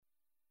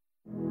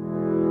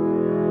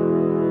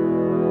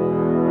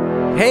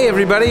Hey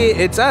everybody,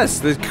 it's us,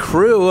 the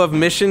crew of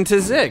Mission to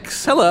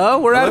Zix. Hello,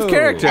 we're out of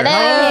character.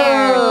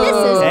 Hello. This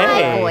is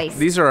my voice.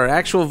 These are our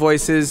actual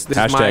voices. This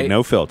is Hashtag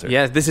no filter.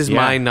 Yeah, this is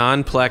my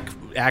non-plec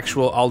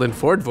actual Alden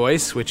Ford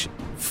voice, which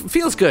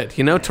feels good,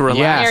 you know, to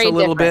relax a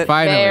little bit.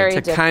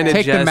 Finally. To kind of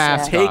Take just the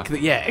mask off.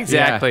 Yeah,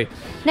 exactly.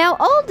 Now,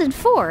 Alden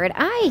Ford,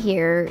 I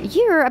hear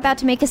you're about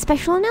to make a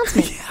special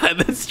announcement. Yeah,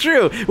 that's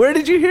true. Where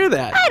did you hear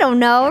that? I don't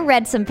know.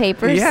 Read some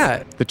papers.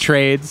 Yeah. The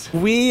trades.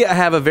 We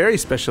have a very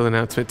special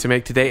announcement to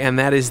make today, and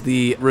that is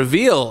the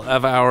reveal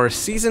of our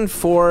Season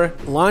 4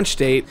 launch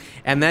date.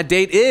 And that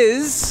date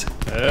is...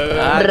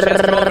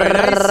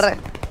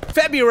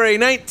 February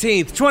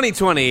 19th,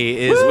 2020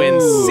 is when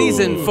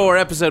Season 4,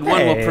 Episode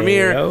 1 will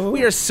premiere.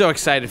 We are so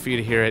excited for you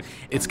to hear it.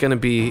 It's going to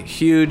be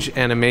huge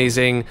and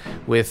amazing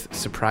with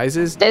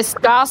surprises. This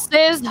goss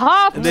is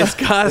hot. This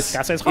goss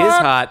is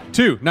hot.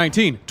 2,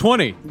 19,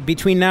 20.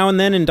 Between now and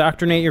then,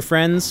 indoctrinate your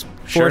friends.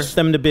 Force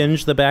them to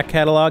binge the back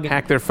catalog.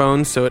 Hack their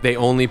phones so they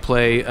only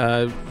play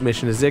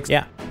Mission to Zix.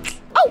 Yeah.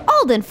 Oh,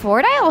 Alden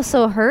Ford, I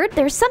also heard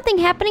there's something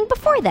happening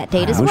before that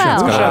date as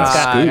well.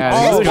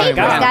 This paper's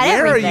got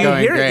Where are everything. you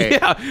hearing? Great.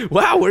 Yeah.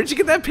 Wow, where'd you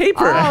get that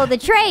paper? Oh, the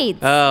trades.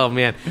 Oh,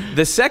 man.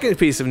 The second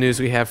piece of news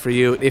we have for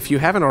you, if you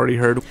haven't already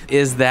heard,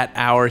 is that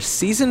our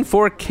Season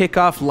 4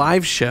 kickoff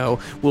live show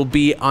will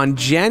be on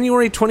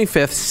January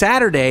 25th,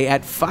 Saturday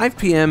at 5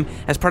 p.m.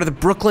 as part of the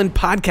Brooklyn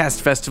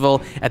Podcast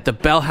Festival at the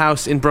Bell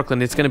House in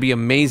Brooklyn. It's going to be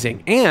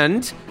amazing.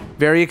 And,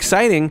 very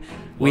exciting,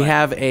 we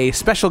have a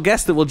special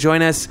guest that will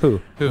join us.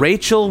 Who?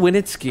 Rachel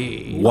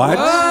Winitsky. What?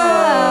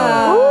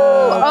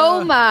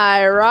 Oh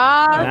my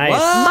Rob.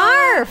 Nice.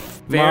 Marf.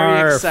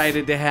 Very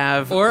excited to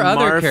have Or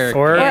other Marf characters.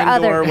 Or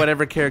other. or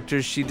whatever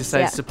characters she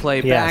decides Yeah. to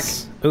play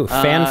Yes. back. Ooh,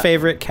 fan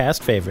favorite,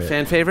 cast favorite.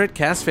 Fan favorite,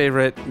 cast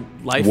favorite,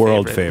 life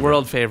World favorite. favorite.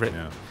 World favorite.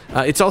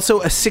 It's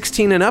also a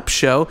 16 and up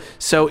show,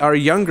 so our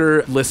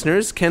younger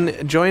listeners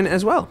can join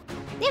as well.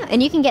 Yeah,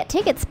 and you can get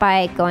tickets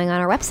by going on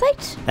our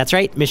website That's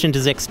right,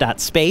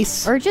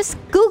 missiontozix.space. or just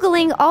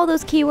Googling all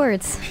those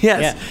keywords.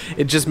 Yes,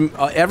 it just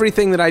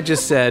everything that I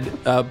just said,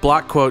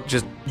 block quote,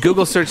 just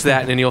Google search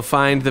that and you'll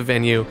find the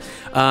venue.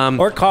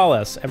 Or call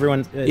us.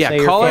 Everyone, say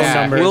your call phone us.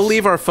 numbers. We'll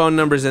leave our phone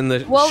numbers in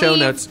the We'll show leave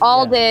notes.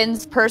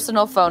 Alden's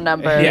personal phone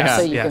number Yes,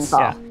 so you yes, can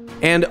call. yeah.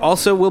 And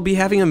also, we'll be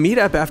having a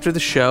meetup after the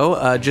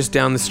show just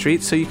down the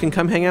street, so you can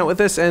come hang out with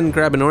us and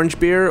grab an orange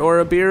beer or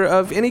a beer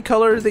of any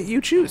color that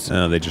you choose.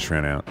 No, they just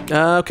ran out.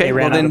 Okay, They well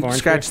ran out then of orange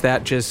scratch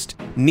that. Just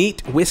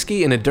neat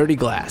whiskey in a dirty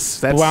glass.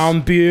 That's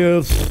Brown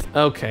beers.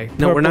 okay.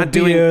 No, we're Purple not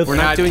doing. beers. We're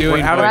not doing. We're We're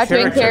not out We're of not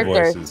doing character.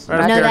 characters. Voices. We're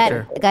out of No,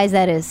 character. that, guys,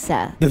 that is,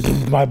 This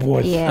is my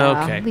voice.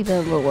 yeah, Okay. we've been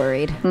a little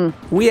worried.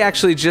 We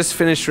actually just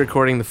finished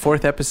recording the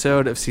 4th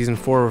episode of Season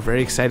 4. We're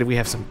very excited. We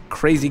have some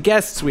crazy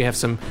guests. We have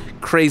some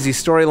crazy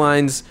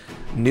storylines.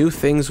 New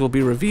things will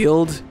be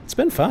revealed. It's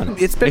been fun.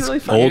 It's been really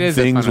fun. Old is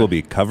a things fun will one.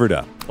 be covered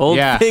up. Old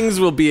Yeah. things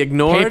will be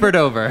ignored. Papered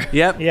over.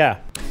 Yep. Yeah.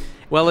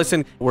 Well,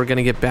 listen, we're going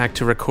to get back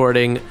to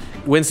recording.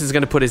 Winston's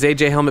going to put his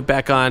AJ helmet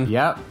back on.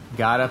 Yep.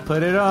 Gotta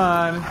put it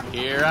on.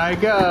 Here I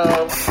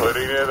go.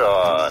 Putting it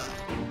on.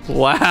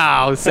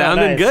 Wow,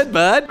 sounding nice. good,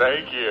 bud.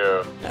 Thank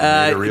you.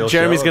 a real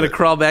Jeremy's show going of to it.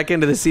 crawl back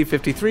into the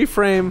C53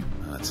 frame.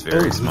 That's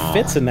very small.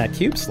 Fits in that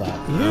cube slot.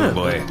 Oh,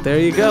 boy. There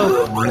you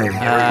go.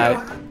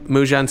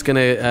 Mujan's going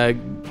to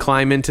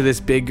climb into this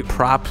big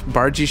prop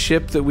bargee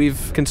ship that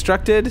we've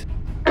constructed.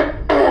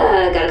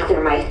 Gotta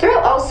clear my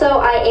throat. Also,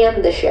 I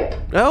am the ship.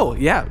 Oh,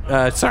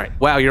 yeah. Sorry.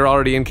 Wow, you're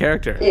already in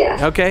character.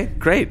 Yeah. Okay,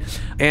 great.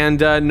 And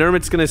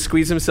Nermit's going to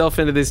squeeze himself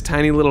into this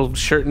tiny little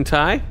shirt and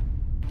tie.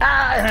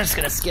 I'm just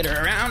gonna skitter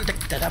around.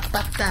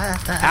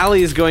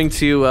 Allie is going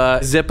to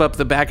zip up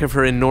the back of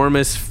her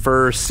enormous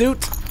fur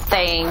suit.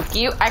 Thank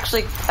you.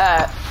 Actually,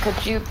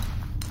 could you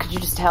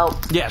just help?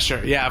 Yeah,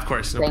 sure. Yeah, of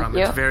course. No Thank problem.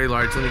 you. It's very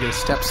large. Let me get a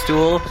step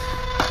stool.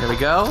 There we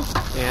go.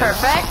 And,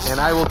 Perfect. And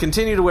I will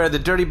continue to wear the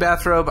dirty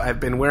bathrobe I've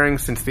been wearing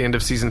since the end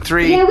of Season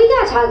 3. Yeah, we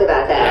gotta talk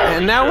about that.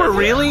 And now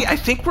I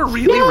think we're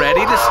really ready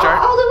to start.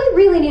 Although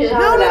we really need to talk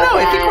No, about that.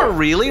 I think we're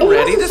really it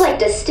ready has to this, like,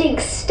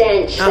 distinct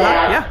stench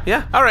that...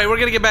 Yeah. All right, we're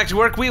going to get back to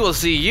work. We will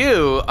see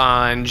you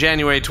on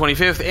January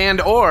 25th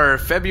and or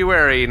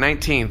February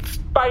 19th.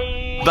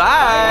 Bye.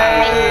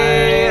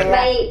 Bye.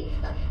 Right.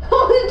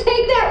 Oh,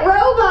 take that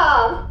robe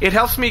off! It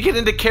helps me get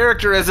into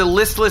character as a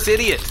listless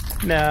idiot.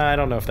 No, I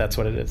don't know if that's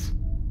what it is.